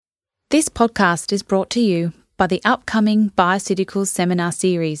This podcast is brought to you by the upcoming Bioceuticals Seminar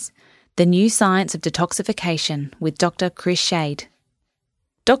Series, The New Science of Detoxification with Dr. Chris Shade.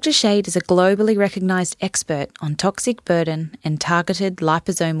 Dr. Shade is a globally recognised expert on toxic burden and targeted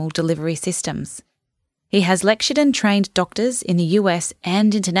liposomal delivery systems. He has lectured and trained doctors in the US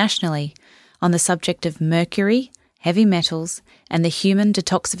and internationally on the subject of mercury, heavy metals, and the human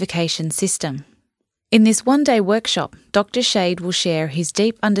detoxification system. In this one-day workshop, Dr. Shade will share his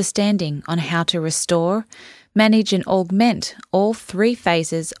deep understanding on how to restore, manage and augment all three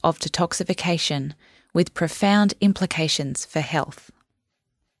phases of detoxification with profound implications for health.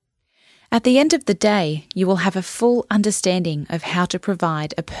 At the end of the day, you will have a full understanding of how to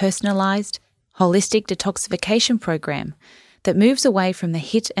provide a personalised, holistic detoxification program that moves away from the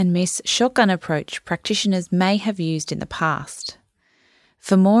hit-and-miss shotgun approach practitioners may have used in the past.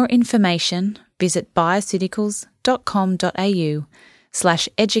 For more information, visit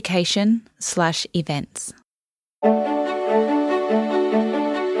bioceuticals.com.au/education/events.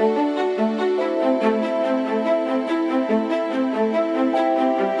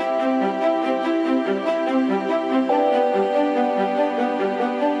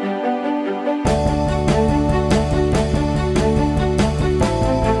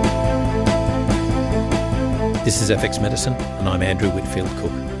 This is FX Medicine, and I'm Andrew Whitfield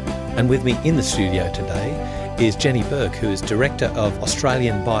Cook. And with me in the studio today is Jenny Burke, who is Director of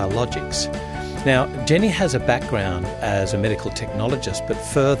Australian Biologics. Now, Jenny has a background as a medical technologist, but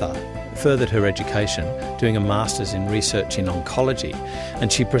furthered her education doing a master's in research in oncology,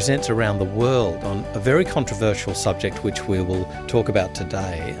 and she presents around the world on a very controversial subject which we will talk about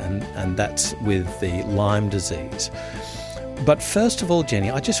today, and that's with the Lyme disease. But first of all,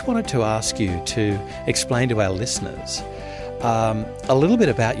 Jenny, I just wanted to ask you to explain to our listeners a little bit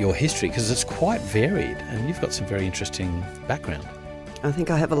about your history, because it's quite varied and you've got some very interesting background. I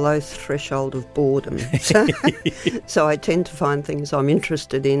think I have a low threshold of boredom, so I tend to find things I'm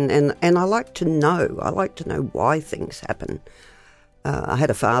interested in, and I like to know. I like to know why things happen. I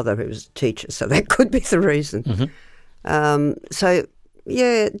had a father who was a teacher, so that could be the reason. Mm-hmm.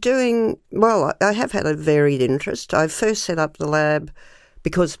 I have had a varied interest. I first set up the lab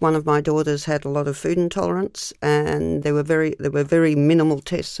because one of my daughters had a lot of food intolerance, and there were very minimal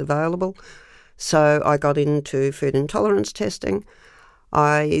tests available. So I got into food intolerance testing.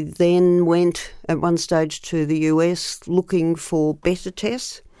 I then went at one stage to the US looking for better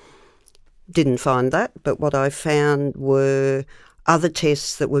tests. Didn't find that, but what I found were other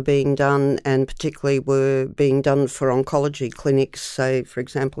tests that were being done, and particularly were being done for oncology clinics, say, for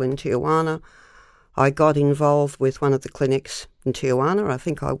example, in Tijuana. I got involved with one of the clinics in Tijuana. I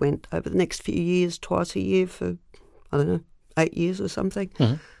think I went over the next few years, twice a year for, 8 years or something.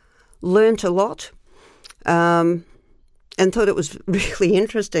 Mm-hmm. Learnt a lot, and thought it was really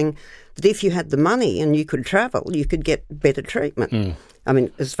interesting that if you had the money and you could travel, you could get better treatment. Mm. I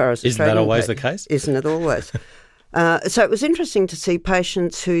mean, as far as Isn't that always the case? Isn't it always? So it was interesting to see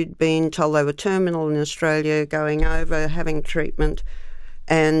patients who'd been told they were terminal in Australia going over, having treatment,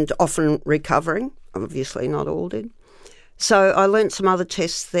 and often recovering. Obviously, not all did. So I learnt some other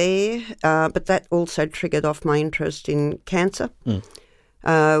tests there, but that also triggered off my interest in cancer,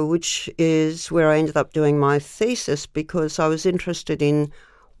 which is where I ended up doing my thesis, because I was interested in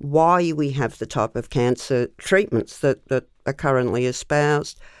why we have the type of cancer treatments that are currently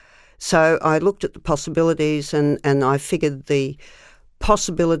espoused. So I looked at the possibilities, and I figured the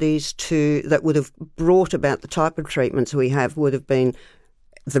possibilities that would have brought about the type of treatments we have would have been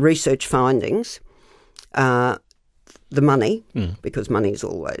the research findings, the money, because money is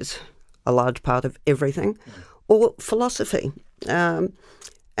always a large part of everything, or philosophy. And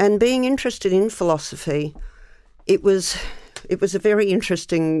being interested in philosophy, it was a very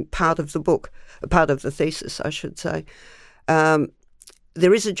interesting part of the book, a part of the thesis, I should say.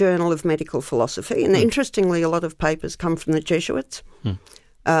 There is a Journal of Medical Philosophy, and interestingly, a lot of papers come from the Jesuits.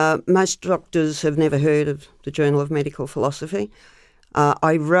 Most doctors have never heard of the Journal of Medical Philosophy.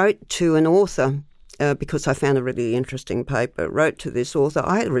 I wrote to an author because I found a really interesting paper, wrote to this author.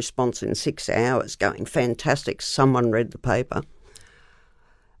 I had a response in 6 hours going, fantastic, someone read the paper.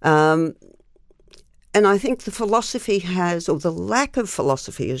 And I think the philosophy the lack of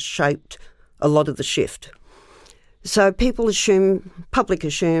philosophy has shaped a lot of the shift. So public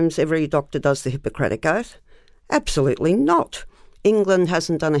assumes every doctor does the Hippocratic Oath. Absolutely not. England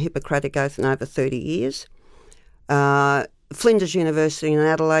hasn't done a Hippocratic Oath in over 30 years. Flinders University in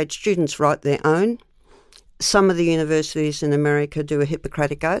Adelaide, students write their own. Some of the universities in America do a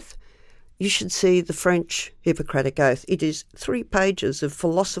Hippocratic Oath. You should see the French Hippocratic Oath. It is 3 pages of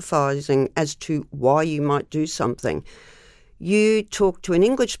philosophising as to why you might do something. You talk to an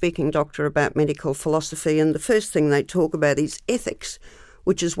English-speaking doctor about medical philosophy, and the first thing they talk about is ethics,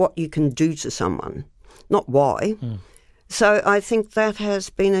 which is what you can do to someone, not why. So I think that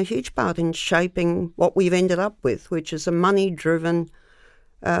has been a huge part in shaping what we've ended up with, which is a money-driven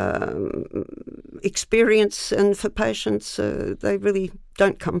experience, and for patients, they really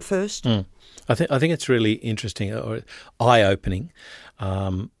don't come first. I think it's really interesting or eye-opening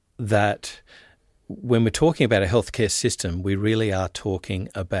that when we're talking about a healthcare system, we really are talking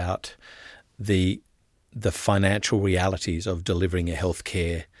about the financial realities of delivering a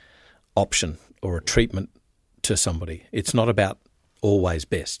healthcare option or a treatment to somebody. It's not about always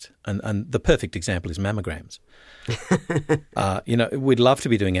best. And the perfect example is mammograms. We'd love to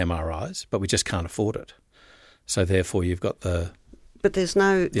be doing MRIs, but we just can't afford it. So therefore you've got the... But there's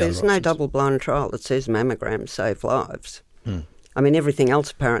no double-blind trial that says mammograms save lives. I mean, everything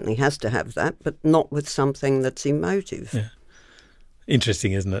else apparently has to have that, but not with something that's emotive. Yeah.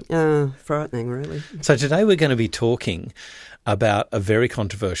 Interesting, isn't it? Frightening, really. So today we're going to be talking about a very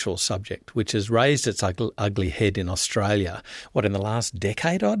controversial subject, which has raised its ugly head in Australia, in the last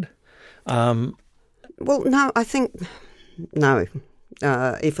decade odd? Well, no, I think, no.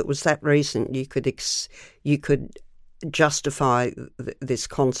 If it was that recent, you could justify this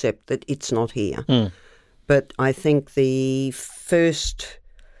concept that it's not here. But I think the first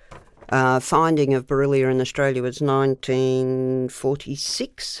finding of Borrelia in Australia was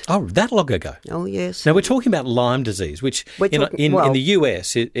 1946. Oh, that long ago? Oh, yes. Now, we're talking about Lyme disease, which in the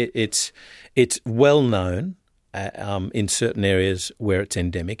US, it's well known in certain areas where it's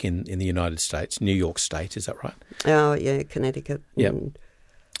endemic in the United States. New York State, is that right? Oh, yeah, Connecticut. Yeah.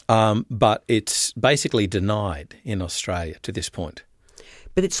 But it's basically denied in Australia to this point.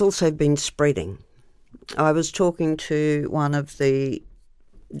 But it's also been spreading. I was talking to one of the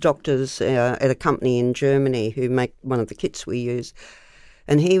doctors at a company in Germany who make one of the kits we use,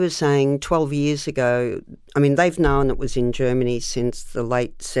 and he was saying 12 years ago, I mean, they've known it was in Germany since the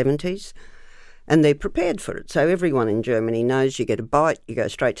late 70s, and they're prepared for it. So everyone in Germany knows you get a bite, you go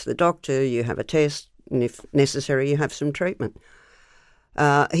straight to the doctor, you have a test, and if necessary, you have some treatment.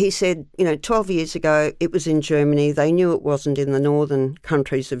 He said, 12 years ago, it was in Germany. They knew it wasn't in the northern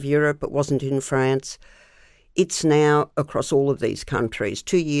countries of Europe. It wasn't in France. It's now across all of these countries.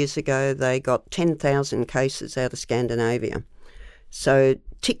 2 years ago, they got 10,000 cases out of Scandinavia. So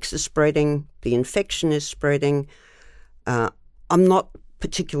ticks are spreading. The infection is spreading. I'm not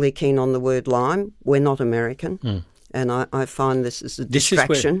particularly keen on the word Lyme. We're not American. And I find this is a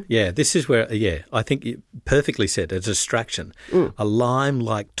distraction. This is where I think you perfectly said, a distraction. A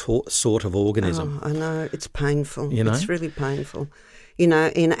Lyme-like sort of organism. Oh, I know, it's painful. It's really painful. In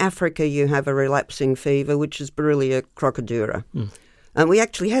Africa you have a relapsing fever, which is Borrelia crocodura. And we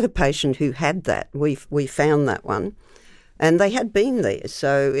actually had a patient who had that. We found that one. And they had been there,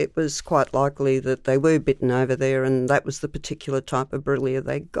 so it was quite likely that they were bitten over there, and that was the particular type of Borrelia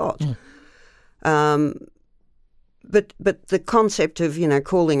they got. But the concept of,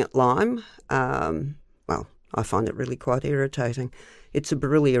 calling it Lyme, I find it really quite irritating. It's a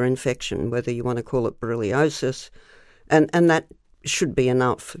Borrelia infection, whether you want to call it borreliosis, and that should be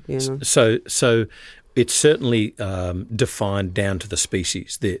enough. So it's certainly defined down to the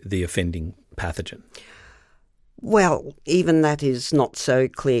species, the offending pathogen. Well, even that is not so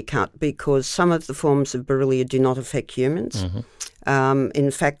clear-cut because some of the forms of Borrelia do not affect humans.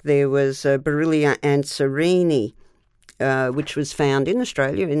 In fact, there was Borrelia anserini, which was found in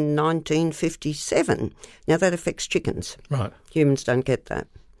Australia in 1957. Now, that affects chickens. Right. Humans don't get that.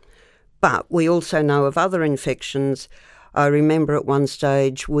 But we also know of other infections. I remember at one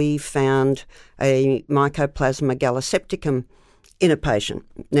stage we found a Mycoplasma gallisepticum in a patient.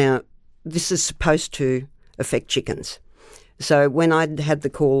 Now, this is supposed to affect chickens. So when I had the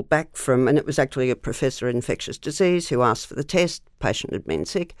call back from, and it was actually a professor of infectious disease who asked for the test, patient had been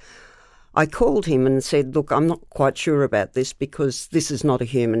sick, I called him and said, look, I'm not quite sure about this because this is not a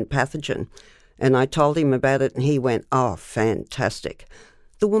human pathogen. And I told him about it and he went, oh, fantastic.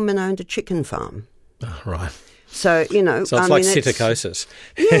 The woman owned a chicken farm. Oh, right. So, So it's like psittacosis.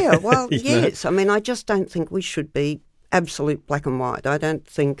 Yeah, well, yes. I mean, I just don't think we should be absolute black and white. I don't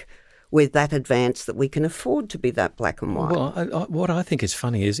think we're that advanced that we can afford to be that black and white. Well, what I think is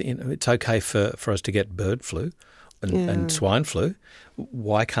funny is it's okay for us to get bird flu and swine flu.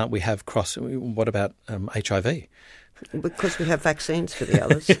 Why can't we have what about HIV? Because we have vaccines for the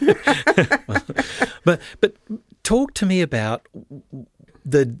others. But talk to me about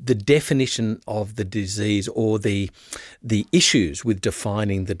the definition of the disease or the issues with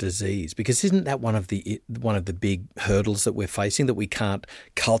defining the disease? Because isn't that one of the big hurdles that we're facing, that we can't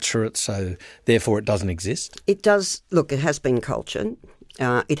culture it, so therefore it doesn't exist? It does. Look, it has been cultured.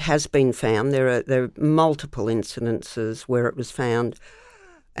 It has been found. There are multiple incidences where it was found,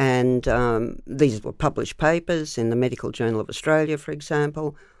 and these were published papers in the Medical Journal of Australia, for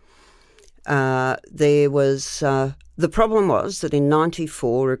example. There was the problem was that in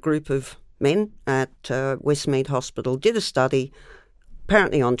 1994 a group of men at Westmead Hospital did a study,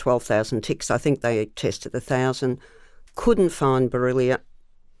 apparently on 12,000 ticks. I think they tested 1,000, couldn't find Borrelia,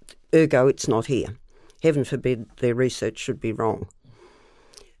 ergo it's not here. Heaven forbid their research should be wrong.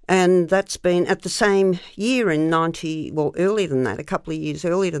 And that's been at the same year earlier than that, a couple of years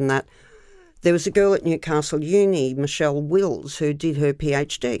earlier than that, there was a girl at Newcastle Uni, Michelle Wills, who did her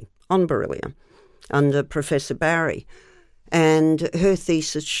PhD on Borrelia under Professor Barry. And her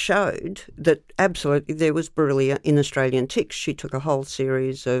thesis showed that absolutely there was Borrelia in Australian ticks. She took a whole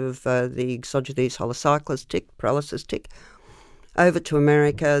series of the Exogynes holocyclis tick, paralysis tick, over to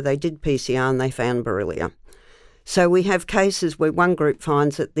America. They did PCR and they found Borrelia. So we have cases where one group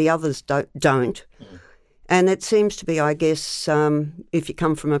finds it, the others don't. And it seems to be, I guess, if you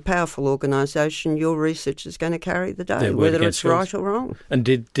come from a powerful organisation, your research is going to carry the day, whether it's right or wrong. And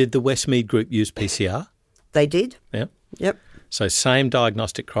did the Westmead group use PCR? They did. Yeah. Yep. So same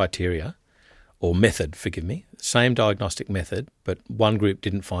diagnostic criteria, or method, forgive me, same diagnostic method, but one group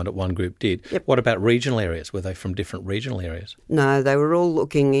didn't find it, one group did. Yep. What about regional areas? Were they from different regional areas? No, they were all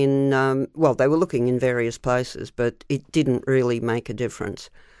looking in, they were looking in various places, but it didn't really make a difference.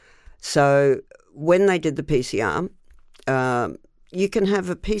 So when they did the PCR, you can have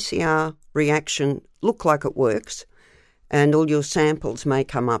a PCR reaction look like it works, and all your samples may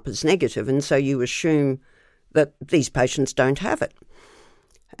come up as negative, and so you assume that these patients don't have it.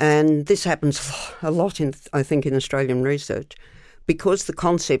 And this happens a lot, in Australian research, because the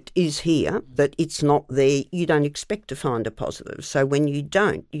concept is here that it's not there. You don't expect to find a positive. So when you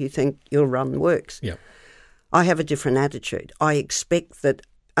don't, you think your run works. Yeah. I have a different attitude. I expect that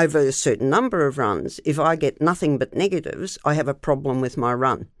over a certain number of runs, if I get nothing but negatives, I have a problem with my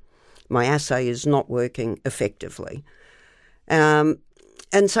run. My assay is not working effectively.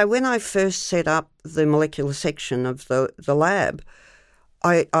 And so when I first set up the molecular section of the lab,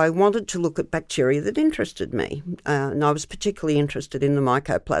 I wanted to look at bacteria that interested me. And I was particularly interested in the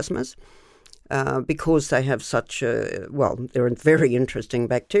mycoplasmas because they have they're a very interesting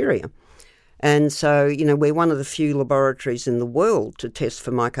bacteria. And so, we're one of the few laboratories in the world to test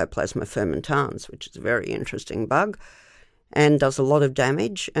for Mycoplasma fermentans, which is a very interesting bug and does a lot of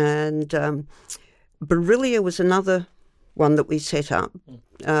damage. And Borrelia was another one that we set up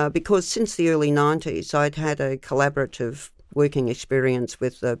because since the early 90s, I'd had a collaborative working experience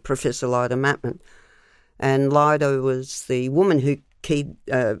with Professor Lyda Matman. And Lyda was the woman who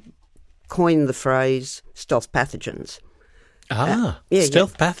coined the phrase stealth pathogens.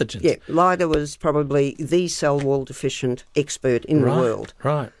 Stealth pathogens. Yeah, Lyda was probably the cell wall deficient expert in the world.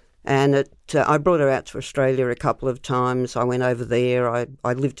 Right. And I brought her out to Australia a couple of times. I went over there.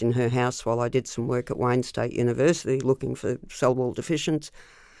 I lived in her house while I did some work at Wayne State University looking for cell wall deficients.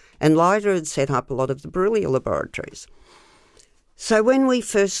 And Lyda had set up a lot of the Borrelia laboratories. So when we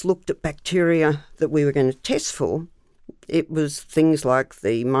first looked at bacteria that we were going to test for, it was things like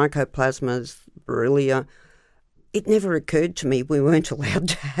the mycoplasmas, Borrelia. It never occurred to me we weren't allowed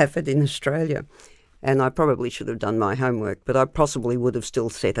to have it in Australia. And I probably should have done my homework, but I possibly would have still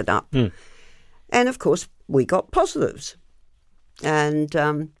set it up. Mm. And, of course, we got positives. And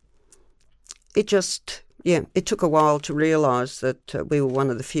it took a while to realise that we were one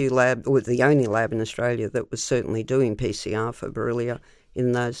of the few the only lab in Australia that was certainly doing PCR for Borrelia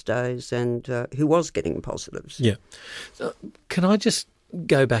in those days and who was getting positives. Yeah. So can I just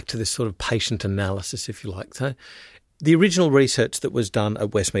go back to this sort of patient analysis, if you like? So the original research that was done at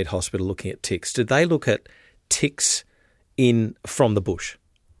Westmead Hospital looking at ticks, did they look at ticks from the bush?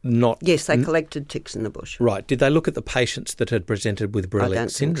 Yes, they collected ticks in the bush. Right. Did they look at the patients that had presented with Borrelia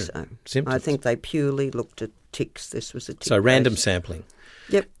syndrome? I don't think so. Symptoms? I think they purely looked at ticks. This was a tick. So random sampling.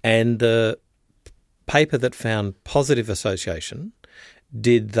 Yep. And the paper that found positive association,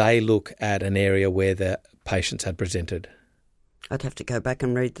 did they look at an area where the patients had presented? I'd have to go back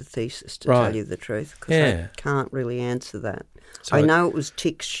and read the thesis to tell you the truth because I can't really answer that. So I know it was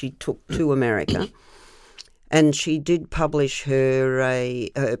ticks she took to America and she did publish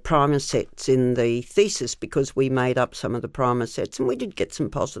her primer sets in the thesis because we made up some of the primer sets and we did get some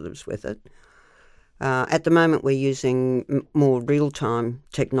positives with it. At the moment we're using more real-time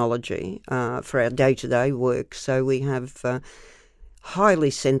technology for our day-to-day work, so we have highly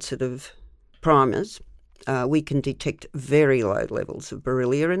sensitive primers, we can detect very low levels of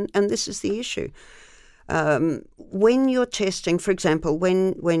Borrelia, and this is the issue. When you're testing, for example,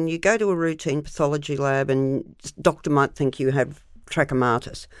 when you go to a routine pathology lab and doctor might think you have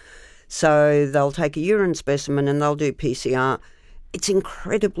trachomatis, so they'll take a urine specimen and they'll do PCR. It's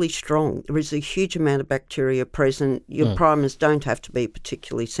incredibly strong. There is a huge amount of bacteria present. Your primers don't have to be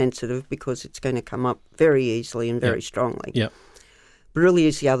particularly sensitive because it's going to come up very easily and very strongly. Yep. Borrelia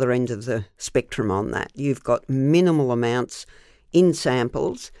is the other end of the spectrum on that. You've got minimal amounts in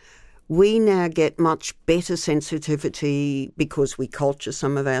samples. We now get much better sensitivity because we culture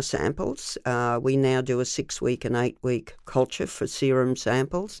some of our samples. We now do a 6-week and 8-week culture for serum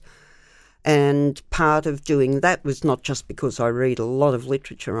samples. And part of doing that was not just because I read a lot of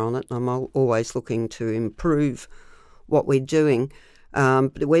literature on it. I'm always looking to improve what we're doing.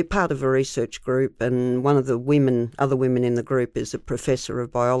 But we're part of a research group, and one of the other women in the group is a professor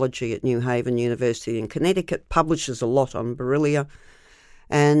of biology at New Haven University in Connecticut, publishes a lot on Borrelia.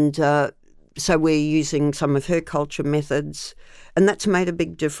 And so we're using some of her culture methods, and that's made a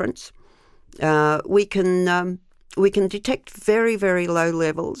big difference. We can detect very, very low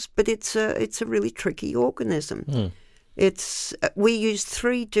levels, but it's a really tricky organism. We use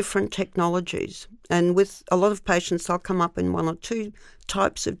 3 different technologies, and with a lot of patients, they'll come up in 1 or 2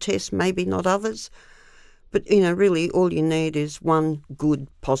 types of tests, maybe not others. But, really all you need is one good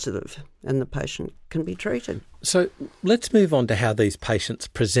positive and the patient can be treated. So let's move on to how these patients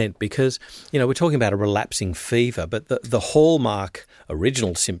present because, we're talking about a relapsing fever, but the hallmark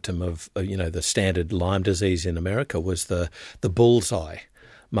original symptom of, the standard Lyme disease in America was the bullseye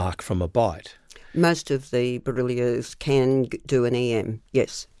mark from a bite. Most of the Borrelias can do an EM,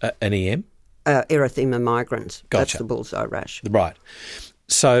 yes. An EM? Erythema migrans. Gotcha. That's the bullseye rash. Right.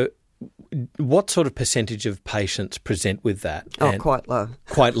 So what sort of percentage of patients present with that? Oh, quite low.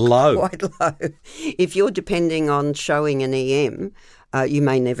 Quite low? Quite low. If you're depending on showing an EM, you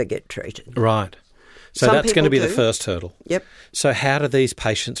may never get treated. Right. So Some that's going to be people the do. first hurdle. Yep. So how do these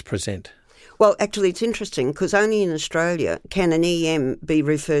patients present? Well, actually, it's interesting because only in Australia can an EM be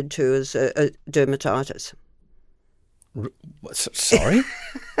referred to as a dermatitis. Sorry?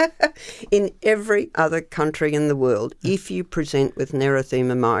 In every other country in the world, if you present with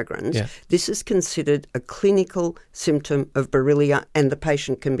erythema migrans, this is considered a clinical symptom of Borrelia and the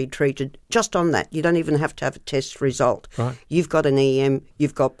patient can be treated just on that. You don't even have to have a test result. Right. You've got an EM,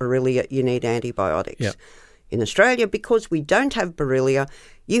 you've got Borrelia, you need antibiotics. Yep. In Australia, because we don't have Borrelia,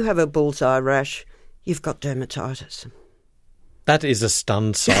 you have a bullseye rash, you've got dermatitis. That is a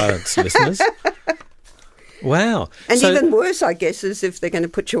stunned silence, listeners. Wow. And even worse, I guess, is if they're going to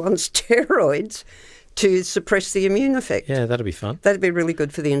put you on steroids to suppress the immune effect. Yeah, that'd be fun. That'd be really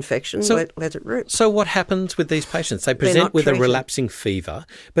good for the infection. So, let it rip. So what happens with these patients? They present with a relapsing fever,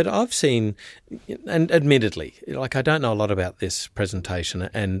 but I've seen, and admittedly, I don't know a lot about this presentation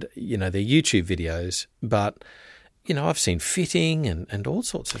and, their YouTube videos, but, I've seen fitting and all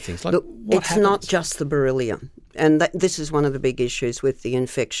sorts of things. Look, what happens? Not just the Borrelia. And this is one of the big issues with the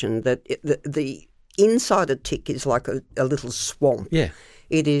infection, that the inside a tick is like a little swamp. Yeah.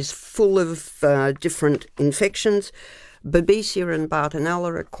 It is full of different infections. Babesia and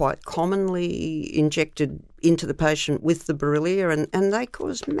Bartonella are quite commonly injected into the patient with the Borrelia, and they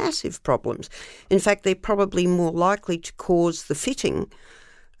cause massive problems. In fact, they're probably more likely to cause the fitting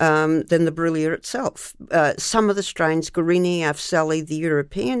than the Borrelia itself. Some of the strains, Guarini, Afzeli, the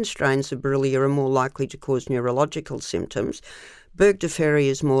European strains of Borrelia are more likely to cause neurological symptoms. Bergdorferi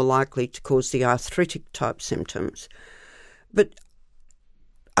is more likely to cause the arthritic-type symptoms. But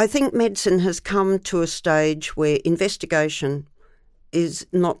I think medicine has come to a stage where investigation is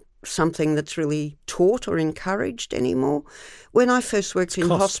not something that's really taught or encouraged anymore. When I first worked in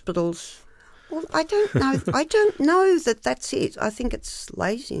hospitals, well, I don't know. I don't know that that's it. I think it's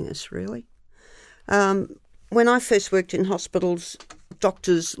laziness, really. When I first worked in hospitals,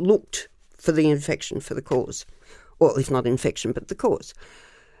 doctors looked for the infection, for the cause. Well, if not infection, but the cause.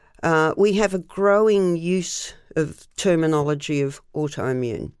 We have a growing use of terminology of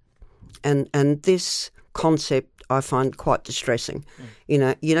autoimmune. And this concept I find quite distressing.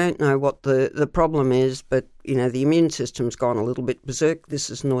 You don't know what the problem is, but, the immune system's gone a little bit berserk. This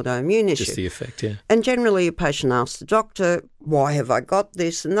is an autoimmune issue. Just the effect, yeah. And generally a patient asks the doctor, why have I got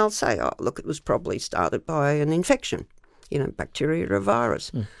this? And they'll say, oh, look, it was probably started by an infection, bacteria or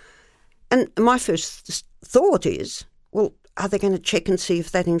virus. And my first thought is, well, are they going to check and see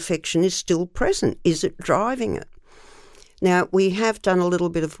if that infection is still present? Is it driving it? Now, we have done a little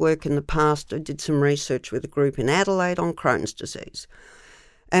bit of work in the past. I did some research with a group in Adelaide on Crohn's disease.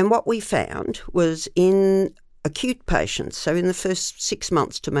 And what we found was in acute patients, so in the first 6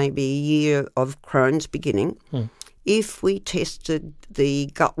 months to maybe a year of Crohn's beginning, if we tested the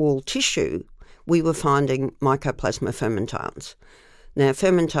gut wall tissue, we were finding Mycoplasma fermentans. Now,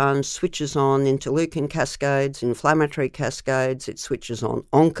 fermentans switches on interleukin cascades, inflammatory cascades, it switches on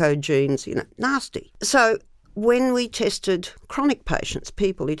oncogenes, nasty. So when we tested chronic patients,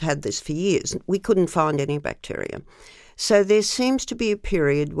 people who'd had this for years, we couldn't find any bacteria. So there seems to be a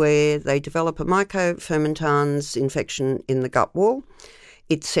period where they develop a mycofermentans infection in the gut wall.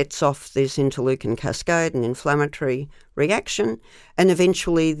 It sets off this interleukin cascade, an inflammatory reaction, and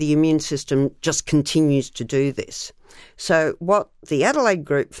eventually the immune system just continues to do this. So what the Adelaide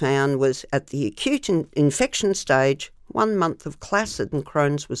group found was at the acute infection stage, 1 month of Clasid and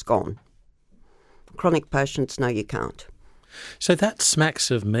Crohn's was gone. Chronic patients, no, you can't. So that smacks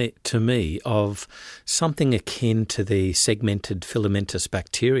to me of something akin to the segmented filamentous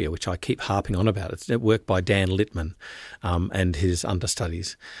bacteria, which I keep harping on about. It's work by Dan Littman and his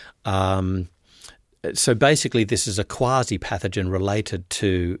understudies. So basically this is a quasi-pathogen related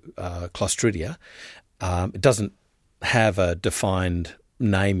to Clostridia. It doesn't have a defined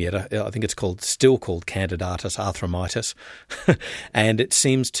name yet. I think it's still called Candidatus arthromitis, and it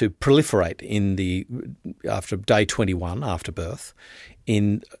seems to proliferate after day 21 after birth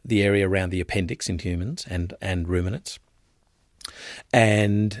in the area around the appendix in humans and ruminants,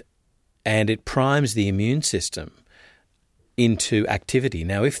 and it primes the immune system into activity.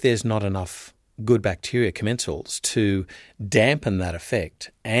 Now, if there's not enough good bacteria commensals to dampen that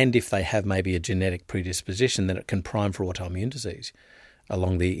effect, and if they have maybe a genetic predisposition, then it can prime for autoimmune disease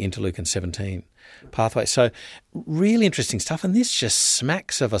along the interleukin-17 pathway. So really interesting stuff, and this just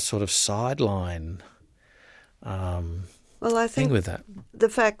smacks of a sort of sideline well, I think thing with that. The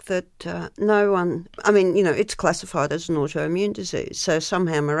fact that no one, it's classified as an autoimmune disease, so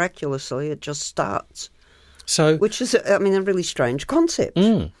somehow miraculously it just starts, which is, a really strange concept.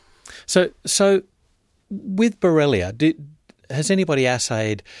 So with Borrelia, has anybody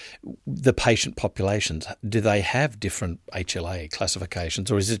assayed the patient populations? Do they have different HLA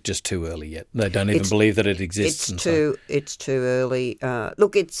classifications, or is it just too early yet? They don't even believe that it exists. It's too early.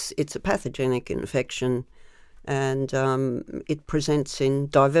 Look, it's a pathogenic infection, and it presents in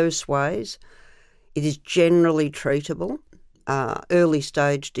diverse ways. It is generally treatable. Early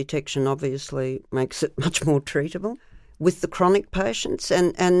stage detection obviously makes it much more treatable with the chronic patients.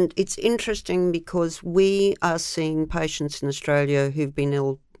 And it's interesting because we are seeing patients in Australia who've been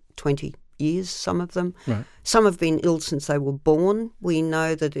ill 20 years, some of them. Right. Some have been ill since they were born. We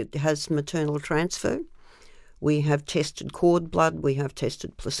know that it has maternal transfer. We have tested cord blood. We have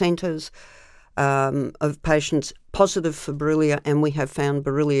tested placentas of patients positive for Borrelia, and we have found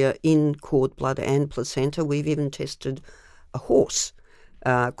Borrelia in cord blood and placenta. We've even tested a horse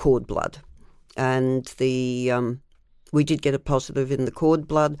cord blood, and we did get a positive in the cord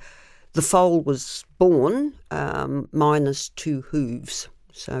blood. The foal was born minus 2 hooves,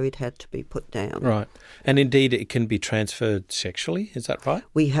 so it had to be put down. Right. And indeed it can be transferred sexually, is that right?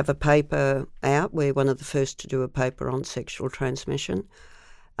 We have a paper out. We're one of the first to do a paper on sexual transmission.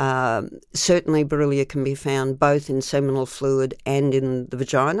 Certainly Borrelia can be found both in seminal fluid and in the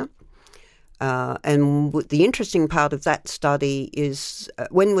vagina. And the interesting part of that study is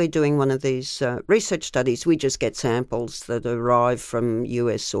when we're doing one of these research studies, we just get samples that arrive from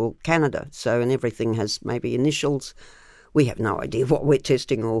US or Canada. And everything has maybe initials. We have no idea what we're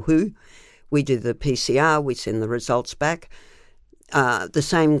testing or who. We do the PCR, we send the results back. The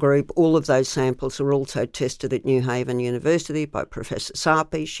same group, all of those samples are also tested at New Haven University by Professor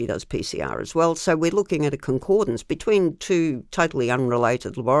Sarpi. She does PCR as well. So we're looking at a concordance between two totally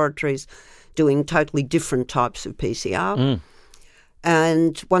unrelated laboratories doing totally different types of PCR.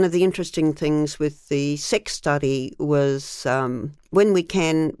 And one of the interesting things with the sex study was when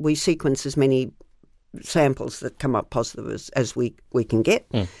we sequence as many samples that come up positive as we can get.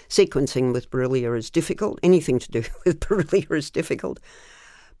 Sequencing with Borrelia is difficult. Anything to do with Borrelia is difficult.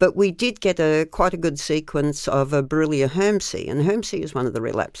 But we did get quite a good sequence of a Borrelia hermsii, and hermsii is one of the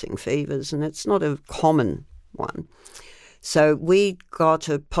relapsing fevers, and it's not a common one. So we got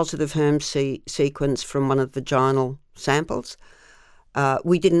a positive hermsii sequence from one of the vaginal samples.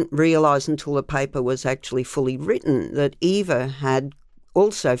 We didn't realise until the paper was actually fully written that Eva had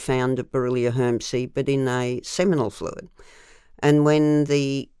also found a Borrelia hermsii, but in a seminal fluid. And when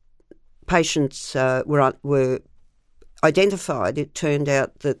the patients were identified, it turned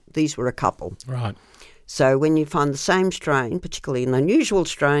out that these were a couple. Right. So when you find the same strain, particularly an unusual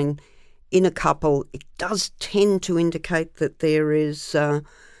strain, in a couple, it does tend to indicate that there is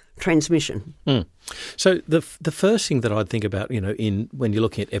transmission. Mm. So the first thing that I'd think about, when you're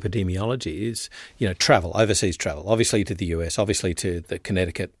looking at epidemiology is, travel, overseas travel, obviously to the US, obviously to the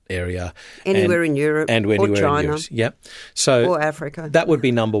Connecticut area. Anywhere in Europe or China. Yep. So or Africa. That would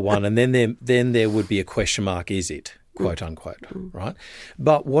be number one. And then there would be a question mark, is it, quote unquote, right?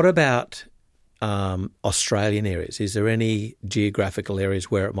 But what about Australian areas? Is there any geographical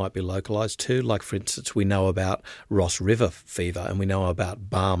areas where it might be localised to? Like, for instance, we know about Ross River fever and we know about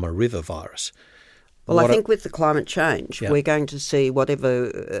Barmah River virus. Well, I think with the climate change, we're going to see whatever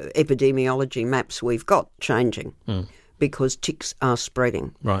epidemiology maps we've got changing because ticks are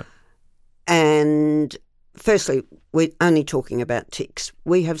spreading. Right. And firstly, we're only talking about ticks.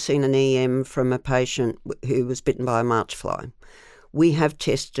 We have seen an EM from a patient who was bitten by a march fly. We have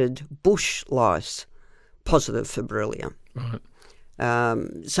tested bush lice positive for Borrelia.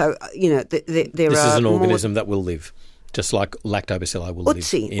 Right. So, there this is an organism that will live, just like lactobacilli will live.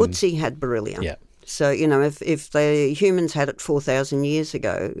 Utsi had Borrelia. Yeah. So, if the humans had it 4,000 years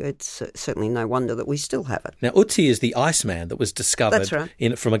ago, it's certainly no wonder that we still have it. Now, Utsi is the Iceman that was discovered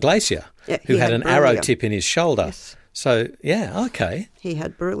from a glacier who had an Borrelia. Arrow tip in his shoulder. Yes. So, okay. He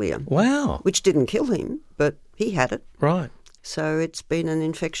had Borrelia. Wow. Which didn't kill him, but he had it. Right. So it's been an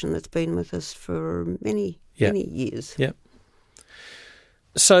infection that's been with us for many years. Yeah.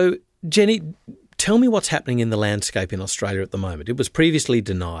 So, Jenny, tell me what's happening in the landscape in Australia at the moment. It was previously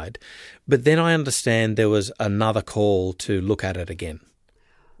denied, but then I understand there was another call to look at it again.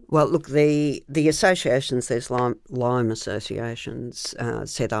 Well, look, the associations, there's Lyme associations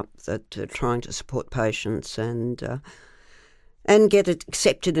set up that are trying to support patients and get it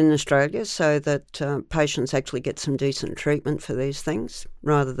accepted in Australia so that patients actually get some decent treatment for these things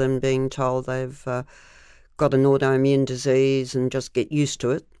rather than being told they've got an autoimmune disease and just get used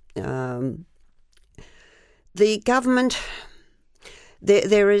to it. The government,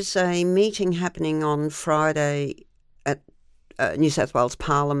 there is a meeting happening on Friday at New South Wales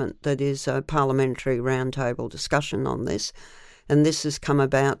Parliament that is a parliamentary roundtable discussion on this. And this has come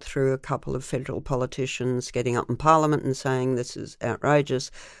about through a couple of federal politicians getting up in Parliament and saying this is outrageous,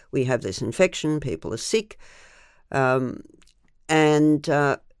 we have this infection, people are sick. And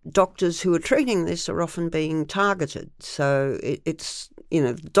doctors who are treating this are often being targeted. So it's,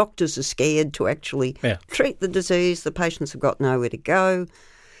 doctors are scared to actually treat the disease. The patients have got nowhere to go.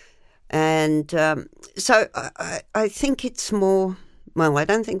 And so I think it's more, I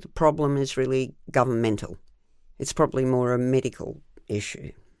don't think the problem is really governmental. It's probably more a medical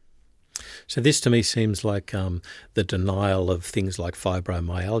issue. So this to me seems like the denial of things like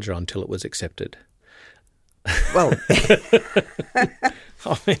fibromyalgia until it was accepted. Well,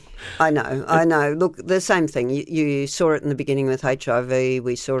 I know. Look, the same thing. You saw it in the beginning with HIV.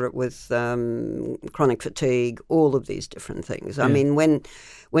 We saw it with chronic fatigue, all of these different things. I mean, when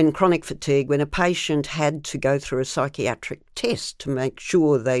chronic fatigue, when a patient had to go through a psychiatric test to make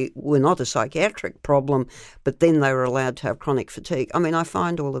sure they were not a psychiatric problem, but then they were allowed to have chronic fatigue. I mean, I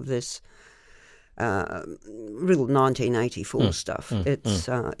find all of this real 1984 stuff.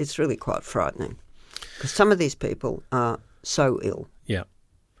 It's really quite frightening because some of these people are so ill. Yeah.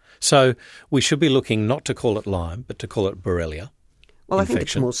 So we should be looking not to call it Lyme, but to call it Borrelia. Well, infection. I think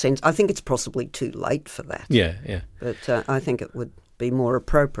it's more sense. I think it's possibly too late for that. Yeah. But I think it would be more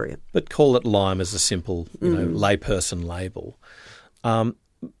appropriate. But call it Lyme as a simple, layperson label.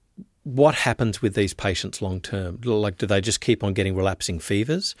 What happens with these patients long term? Like, do they just keep on getting relapsing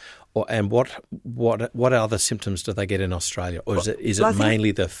fevers, and what other symptoms do they get in Australia, or is it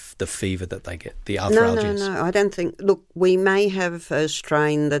mainly the fever that they get, the arthralgias? No. I don't think. Look, we may have a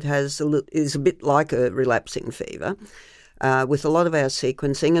strain that is a bit like a relapsing fever. With a lot of our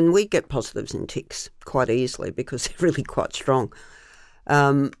sequencing, and we get positives in ticks quite easily because they're really quite strong.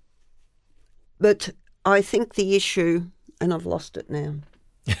 But I think the issue, and I've lost it now.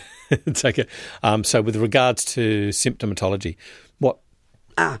 It's okay. So with regards to symptomatology,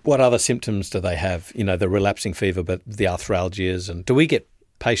 what other symptoms do they have? The relapsing fever, but the arthralgias, and do we get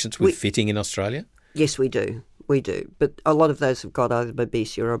patients with fitting in Australia? Yes, we do. But a lot of those have got either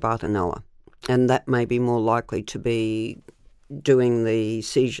Babesia or Bartonella, and that may be more likely to be doing the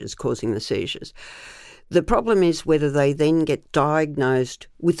seizures, causing the seizures. The problem is whether they then get diagnosed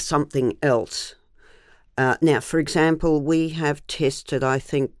with something else. Now, for example, we have tested, I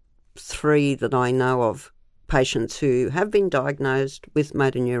think, 3 that I know of, patients who have been diagnosed with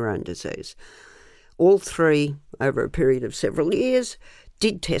motor neurone disease. All 3, over a period of several years,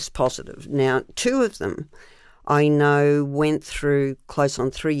 did test positive. Now, 2 of them I know went through close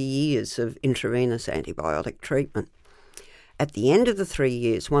on 3 years of intravenous antibiotic treatment. At the end of the 3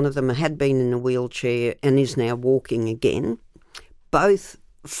 years, one of them had been in a wheelchair and is now walking again. Both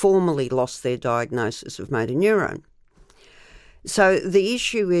formally lost their diagnosis of motor neurone. So the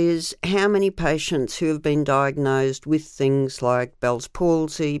issue is how many patients who have been diagnosed with things like Bell's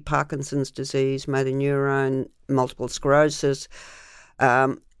palsy, Parkinson's disease, motor neurone, multiple sclerosis,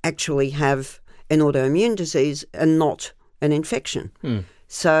 actually have an autoimmune disease and not an infection.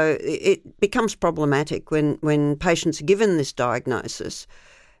 So it becomes problematic when patients are given this diagnosis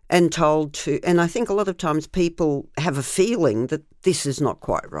and told to, and I think a lot of times people have a feeling that this is not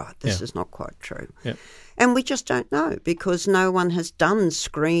quite right, this is not quite true. Yeah. And we just don't know because no one has done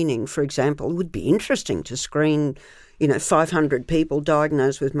screening. For example, it would be interesting to screen 500 people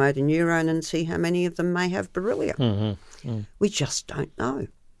diagnosed with motor neurone and see how many of them may have Borrelia. We just don't know.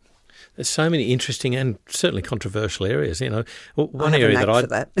 There's so many interesting and certainly controversial areas. One I have area a knack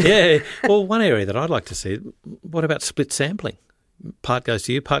that for that. one area that I'd like to see. What about split sampling? Part goes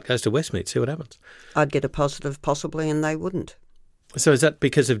to you, part goes to Westmead. See what happens. I'd get a positive possibly, and they wouldn't. So is that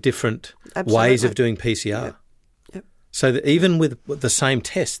because of different ways of doing PCR? Yep. So that even with the same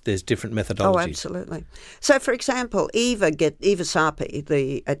test, there's different methodologies. Oh, absolutely. So, for example, Eva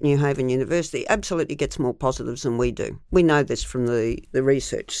Sarpi at New Haven University absolutely gets more positives than we do. We know this from the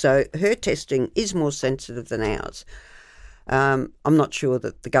research. So her testing is more sensitive than ours. I'm not sure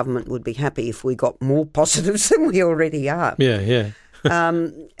that the government would be happy if we got more positives than we already are. Yeah.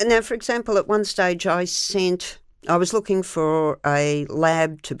 And now, for example, at one stage I was looking for a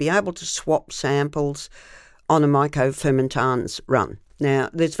lab to be able to swap samples on a mycofermentans run. Now,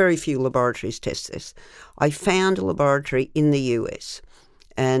 there's very few laboratories test this. I found a laboratory in the US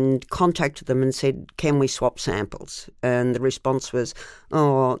and contacted them and said, can we swap samples? And the response was,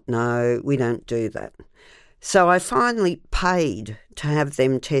 oh, no, we don't do that. So I finally paid to have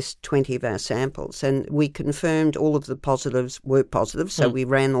them test 20 of our samples, and we confirmed all of the positives were positive, so we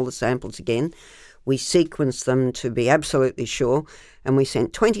ran all the samples again. We sequenced them to be absolutely sure, and we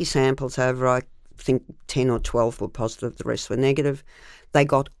sent 20 samples over. I think 10 or 12 were positive, the rest were negative. They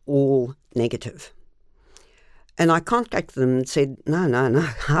got all negative. And I contacted them and said, no,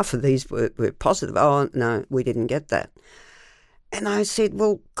 half of these were positive. Oh, no, we didn't get that. And I said,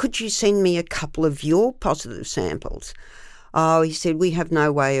 well, could you send me a couple of your positive samples? Oh, he said, we have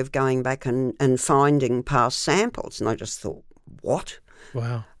no way of going back and finding past samples. And I just thought, what?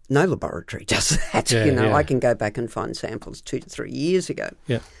 Wow. No laboratory does that. I can go back and find samples 2 to 3 years ago.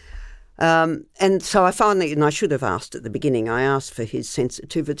 Yeah. And so I finally, and I should have asked at the beginning, I asked for his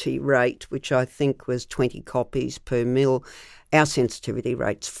sensitivity rate, which I think was 20 copies per mil. Our sensitivity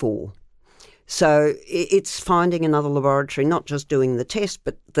rate's 4. So it's finding another laboratory, not just doing the test,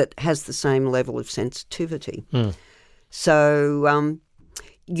 but that has the same level of sensitivity. So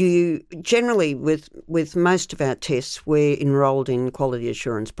you generally, with most of our tests, we're enrolled in quality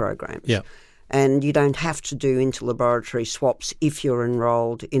assurance programs. Yeah. And you don't have to do inter-laboratory swaps if you're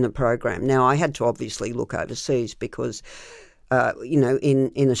enrolled in a program. Now, I had to obviously look overseas because,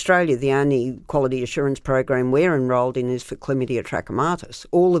 in Australia, the only quality assurance program we're enrolled in is for Chlamydia trachomatis.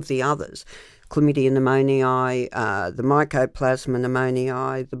 All of the others, Chlamydia pneumoniae, the Mycoplasma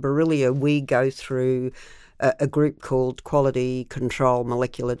pneumoniae, the Borrelia, we go through a group called Quality Control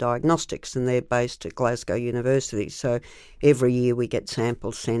Molecular Diagnostics, and they're based at Glasgow University. So every year we get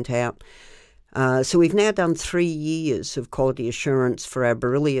samples sent out. So we've now done 3 years of quality assurance for our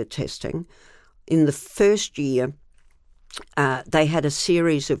Borrelia testing. In the first year, they had a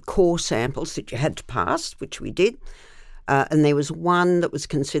series of core samples that you had to pass, which we did. And there was one that was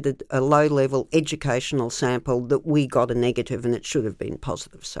considered a low-level educational sample that we got a negative, and it should have been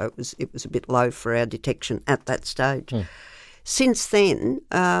positive. So it was a bit low for our detection at that stage. Since then,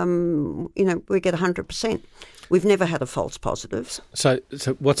 we get 100%. We've never had a false positive. So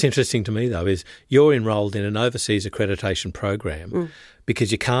what's interesting to me, though, is you're enrolled in an overseas accreditation program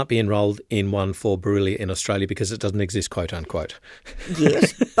because you can't be enrolled in one for Borrelia in Australia because it doesn't exist, quote unquote.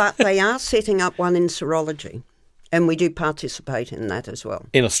 Yes, but they are setting up one in serology, and we do participate in that as well.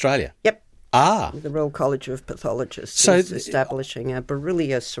 In Australia? Yep. Ah. The Royal College of Pathologists is establishing a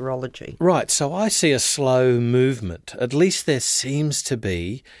Borrelia serology. Right, so I see a slow movement. At least there seems to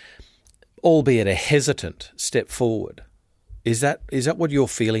be, albeit a hesitant step forward. Is that what you're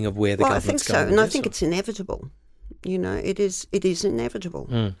feeling of where the government's going? I think so, and I think it's inevitable. It is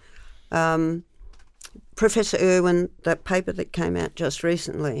inevitable. Professor Irwin, that paper that came out just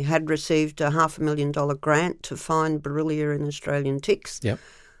recently, had received a $500,000 grant to find Borrelia in Australian ticks. Yep.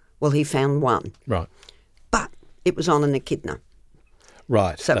 Well, he found one. Right. But it was on an echidna.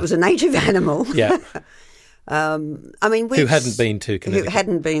 Right. So it was a native animal. Yeah. Who hadn't been to Connecticut. Who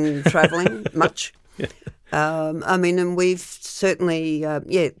hadn't been travelling much. Yeah. And we've certainly,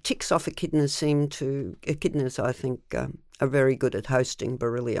 ticks off echidnas I think, are very good at hosting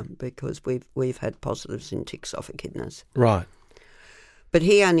Borrelia because we've had positives in ticks off echidnas. Right. But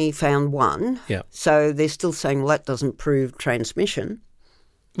he only found one. Yeah. So they're still saying, well, that doesn't prove transmission.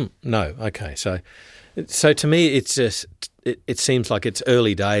 No. Okay. So to me, it's just it seems like it's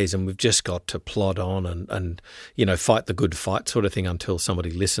early days, and we've just got to plod on and fight the good fight sort of thing until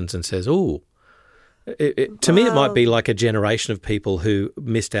somebody listens and says, "Oh." To me, it might be like a generation of people who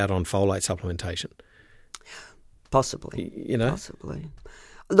missed out on folate supplementation. Possibly. Possibly.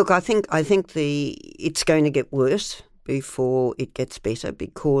 Look, I think it's going to get worse before it gets better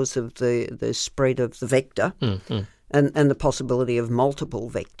because of the spread of the vector and the possibility of multiple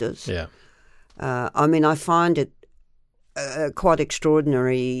vectors. Yeah. I find it a quite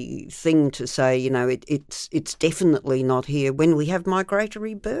extraordinary thing to say, it's definitely not here when we have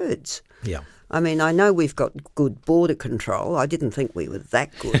migratory birds. Yeah. I know we've got good border control. I didn't think we were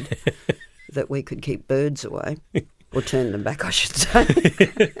that good that we could keep birds away or turn them back, I should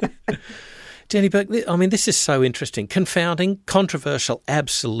say. Jenny Burke, this is so interesting. Confounding, controversial,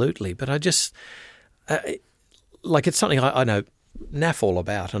 absolutely. But I just, it's something I know naff all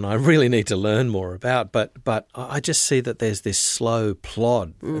about and I really need to learn more about. But I just see that there's this slow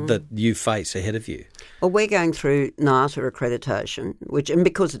plod that you face ahead of you. Well, we're going through NATA accreditation, and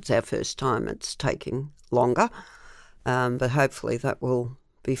because it's our first time, it's taking longer. But hopefully that will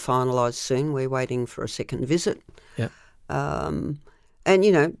be finalised soon. We're waiting for a second visit. Yeah.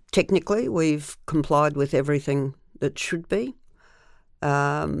 And, technically we've complied with everything that should be.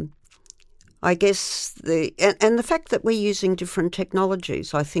 I guess the fact that we're using different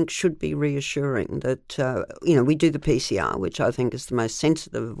technologies, I think, should be reassuring that, we do the PCR, which I think is the most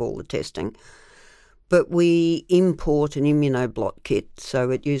sensitive of all the testing, but we import an immunoblot kit, so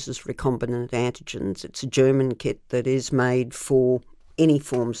it uses recombinant antigens. It's a German kit that is made for any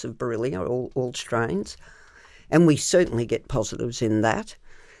forms of Borrelia, all strains, and we certainly get positives in that.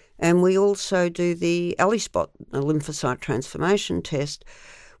 And we also do the ELISpot, a lymphocyte transformation test,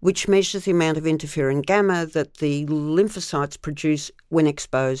 which measures the amount of interferon gamma that the lymphocytes produce when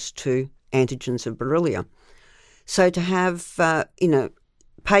exposed to antigens of Borrelia. So to have,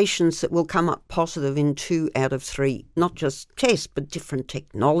 patients that will come up positive in 2 out of 3, not just tests, but different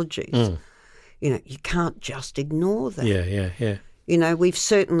technologies, you can't just ignore that. Yeah. We've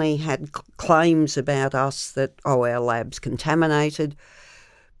certainly had claims about us that, our lab's contaminated,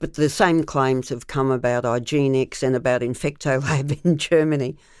 but the same claims have come about IGeneX and about Infectolab in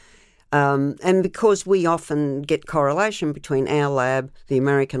Germany. And because we often get correlation between our lab, the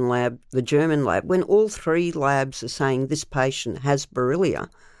American lab, the German lab, when all 3 labs are saying this patient has Borrelia,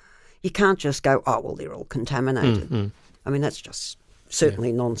 you can't just go, they're all contaminated. That's just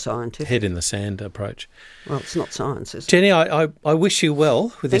certainly non-scientific. Head in the sand approach. Well, it's not science, is it? Jenny, I wish you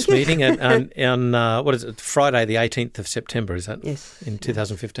well with this meeting on what is it, Friday the 18th of September, is that? Yes. In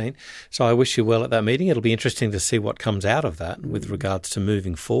 2015. So I wish you well at that meeting. It'll be interesting to see what comes out of that with regards to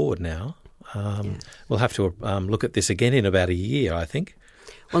moving forward now. We'll have to look at this again in about a year, I think.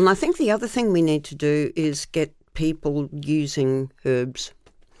 Well, and I think the other thing we need to do is get people using herbs.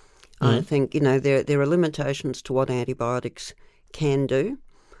 I think, there are limitations to what antibiotics can do,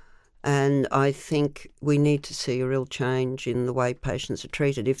 and I think we need to see a real change in the way patients are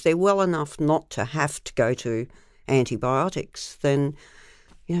treated. If they're well enough not to have to go to antibiotics, then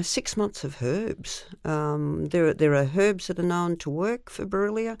 6 months of herbs. There are herbs that are known to work for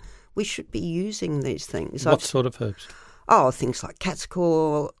Borrelia. We should be using these things. What sort of herbs? Things like cat's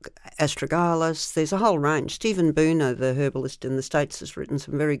claw, astragalus. There's a whole range. Stephen Booner, the herbalist in the States, has written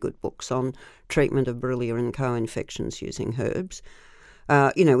some very good books on treatment of Borrelia and co-infections using herbs.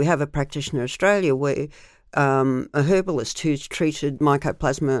 We have a practitioner in Australia where a herbalist who's treated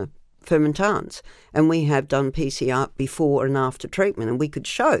Mycoplasma fermentans, and we have done PCR before and after treatment, and we could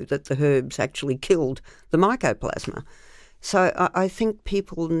show that the herbs actually killed the Mycoplasma. So I think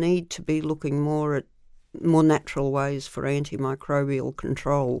people need to be looking more at more natural ways for antimicrobial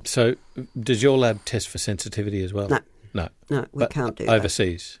control. So does your lab test for sensitivity as well? No, we can't do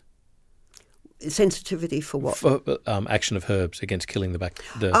overseas? Sensitivity for what? For action of herbs against killing the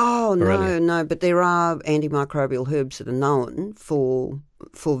Borrelia. No, but there are antimicrobial herbs that are known for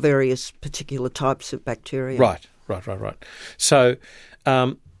various particular types of bacteria. Right. So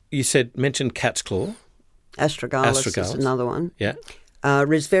you mentioned cat's claw. Astragalus is another one. Yeah.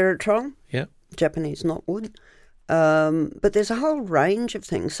 Resveratrol. Yeah. Japanese knotwood. But there's a whole range of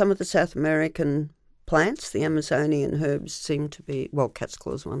things. Some of the South American plants, the Amazonian herbs, seem to be, cat's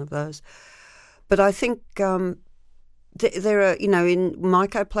claw is one of those. But I think there are, in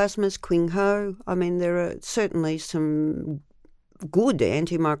mycoplasmas, Qingho, there are certainly some good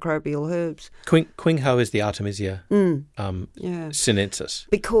antimicrobial herbs. Quingho is the Artemisia sinensis.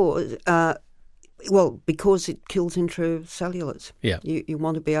 Because it kills intracellulars. Yeah. You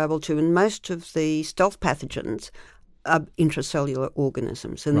want to be able to, and most of the stealth pathogens are intracellular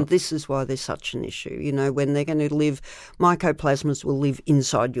organisms, and this is why there's such an issue. You know, when they're going to live, mycoplasmas will live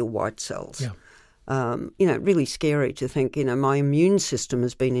inside your white cells. Yeah. Really scary to think, my immune system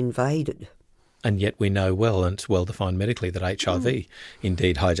has been invaded. And yet we know well, and it's well defined medically, that HIV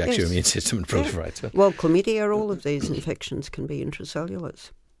indeed hijacks your immune system and proliferates. Yeah. Well, chlamydia, all of these infections can be intracellulars.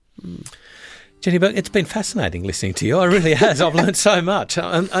 Jenny Burke, it's been fascinating listening to you. It really has. I've learned so much.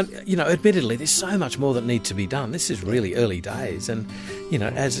 And, admittedly, there's so much more that needs to be done. This is really early days. And,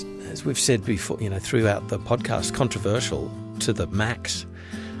 as we've said before, throughout the podcast, controversial to the max.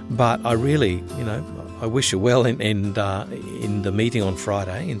 But I really, I wish you well in the meeting on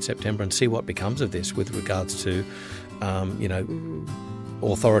Friday in September and see what becomes of this with regards to,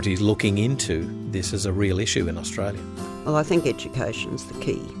 authorities looking into this as a real issue in Australia. Well, I think education's the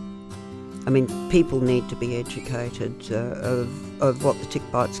key. I mean, people need to be educated of what the tick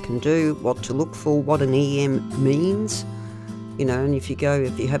bites can do, what to look for, what an EM means. And if you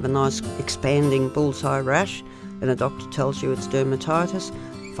have a nice expanding bullseye rash and a doctor tells you it's dermatitis,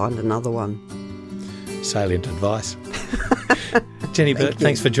 find another one. Salient advice. Jenny Burke,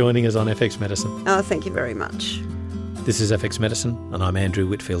 thanks for joining us on FX Medicine. Oh, thank you very much. This is FX Medicine, and I'm Andrew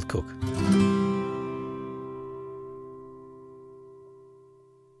Whitfield Cook.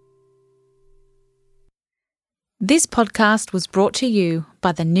 This podcast was brought to you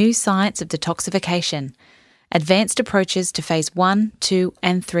by the new science of detoxification, advanced approaches to phase 1, 2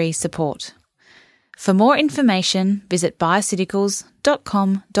 and 3 support. For more information, visit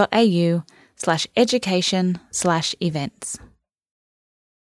bioceuticals.com.au/education/events.